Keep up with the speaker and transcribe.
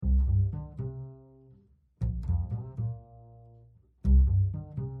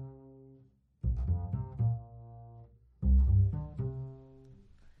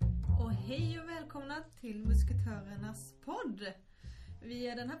Hej och välkomna till Musketörernas podd. Vi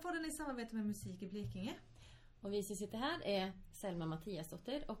är den här podden i samarbete med Musik i Blekinge. Och vi som sitter här är Selma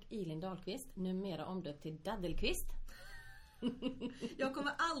Mattiasdotter och Elin Dahlqvist, numera omdöpt till Daddelqvist. Jag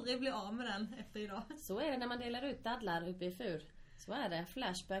kommer aldrig bli av med den efter idag. Så är det när man delar ut dadlar uppe i Fur. Så är det.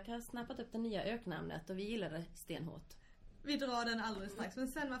 Flashback har snappat upp det nya öknamnet och vi gillar det stenhårt. Vi drar den alldeles strax. Men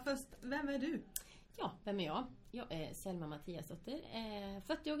Selma först, vem är du? Ja, vem är jag? Jag är Selma Mattiasdotter, är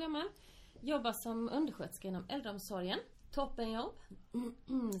 40 år gammal. Jobbar som undersköterska inom äldreomsorgen. Toppenjobb.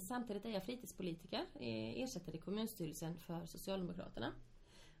 Samtidigt är jag fritidspolitiker. Ersätter i kommunstyrelsen för Socialdemokraterna.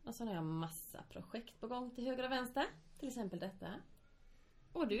 Och så har jag massa projekt på gång till höger och vänster. Till exempel detta.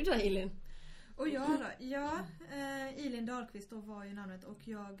 Och du då, Elin? Och jag då? Elin Dahlqvist då var ju namnet. Och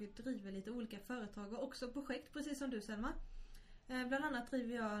jag driver lite olika företag och också projekt, precis som du, Selma. Bland annat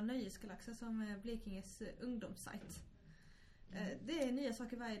driver jag Nöjesgalaxer som är Blekinges ungdomssajt. Det är nya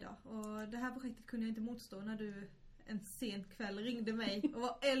saker varje dag. Och det här projektet kunde jag inte motstå när du en sen kväll ringde mig och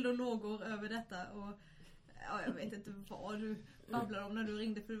var eld och lågor över detta. Och ja, jag vet inte vad du babblade om när du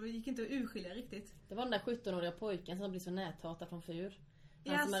ringde, för det gick inte att urskilja riktigt. Det var den där 17-åriga pojken som blev så näthatad från Fur.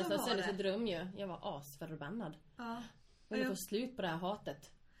 Han Ja, som hade så var sönder det. sitt rum ju. Jag var asförbannad. Ja. Och jag får slut på det här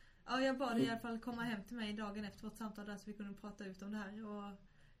hatet. Ja, jag bad i alla fall komma hem till mig dagen efter vårt samtal där så vi kunde prata ut om det här. Och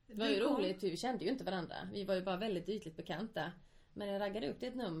det var ju roligt, vi kände ju inte varandra. Vi var ju bara väldigt ytligt bekanta. Men jag raggade upp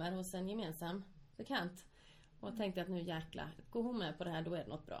ett nummer hos en gemensam bekant. Och tänkte att nu jäkla, går hon med på det här, då är det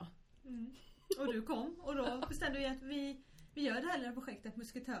något bra. Mm. Och du kom och då bestämde vi att vi gör det här lilla projektet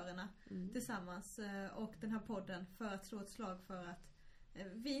Musketörerna tillsammans och den här podden för att slå ett slag för att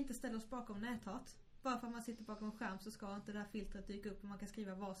vi inte ställer oss bakom näthat. Bara för att man sitter bakom en skärm så ska inte det här filtret dyka upp och man kan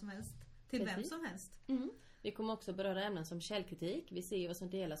skriva vad som helst till vem som helst. Vi kommer också beröra ämnen som källkritik. Vi ser vad som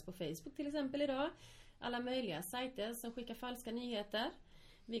delas på Facebook till exempel idag. Alla möjliga sajter som skickar falska nyheter.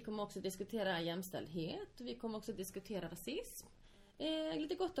 Vi kommer också diskutera jämställdhet. Vi kommer också diskutera rasism.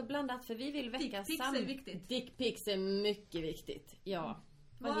 Lite gott och blandat, för vi vill väcka Dickpics är viktigt. Dickpics är mycket viktigt, ja.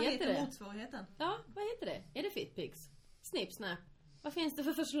 Vad heter det? Motsvarigheten? Ja, vad heter det? Är det fitpics? Snipp, snap. Vad finns det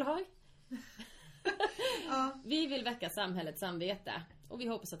för förslag? Ja. Vi vill väcka samhällets samvete. Och vi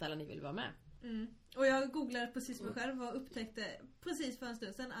hoppas att alla ni vill vara med. Och jag googlade precis mig själv och upptäckte precis för en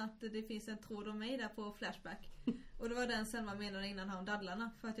stund sedan att det finns en tråd om mig där på Flashback. Och det var den Selma menade innan han om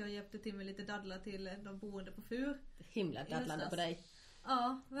daddlarna. För att jag hjälpte till med lite daddlar till de boende på Fur. Himla daddlarna på dig.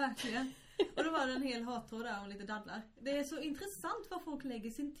 Ja, verkligen. Och då var det en hel hattråd där om lite daddlar. Det är så intressant vad folk lägger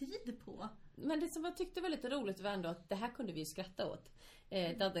sin tid på. Men det som jag tyckte var lite roligt var ändå att det här kunde vi ju skratta åt.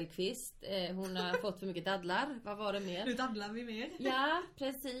 Daddelqvist, hon har fått för mycket daddlar. Vad var det mer? Nu daddlar vi mer. Ja,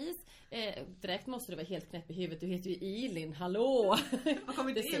 precis. Direkt måste du vara helt knäpp i huvudet. Du heter ju Elin, hallå!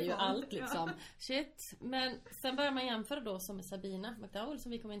 Det säger ju allt liksom. Ja. Shit. Men sen börjar man jämföra då som med Sabina McDowell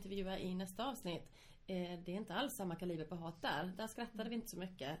som vi kommer intervjua i nästa avsnitt. Det är inte alls samma kaliber på hat där. Där skrattade vi inte så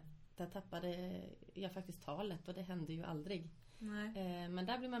mycket. Där tappade jag faktiskt talet och det hände ju aldrig. Nej. Men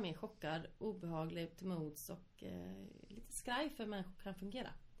där blir man mer chockad, obehaglig till mods och lite skraj för människor kan fungera.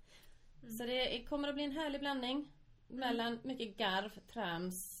 Så det kommer att bli en härlig blandning mellan mycket garv,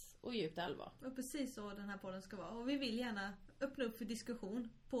 trams och djupt allvar. Och precis så den här podden ska vara. Och vi vill gärna öppna upp för diskussion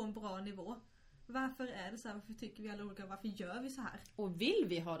på en bra nivå. Varför är det så här? Varför tycker vi alla olika? Varför gör vi så här? Och vill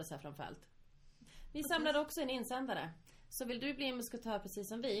vi ha det så här framförallt? Vi samlade också en insändare. Så vill du bli en musketör precis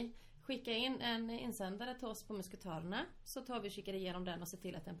som vi, skicka in en insändare till oss på Musketörerna. Så tar vi och skickar igenom den och ser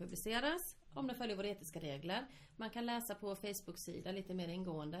till att den publiceras. Om den följer våra etiska regler. Man kan läsa på Facebook-sida lite mer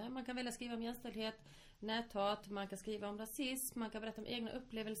ingående. Man kan välja skriva om jämställdhet, näthat. Man kan skriva om rasism. Man kan berätta om egna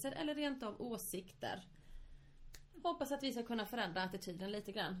upplevelser eller rent av åsikter. Hoppas att vi ska kunna förändra attityden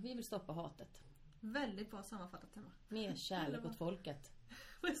lite grann. Vi vill stoppa hatet. Väldigt bra sammanfattat, Emma. Mer kärlek åt folket.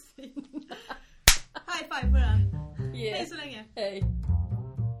 Precis. High five på den. Yeah. Hej så länge. Hej.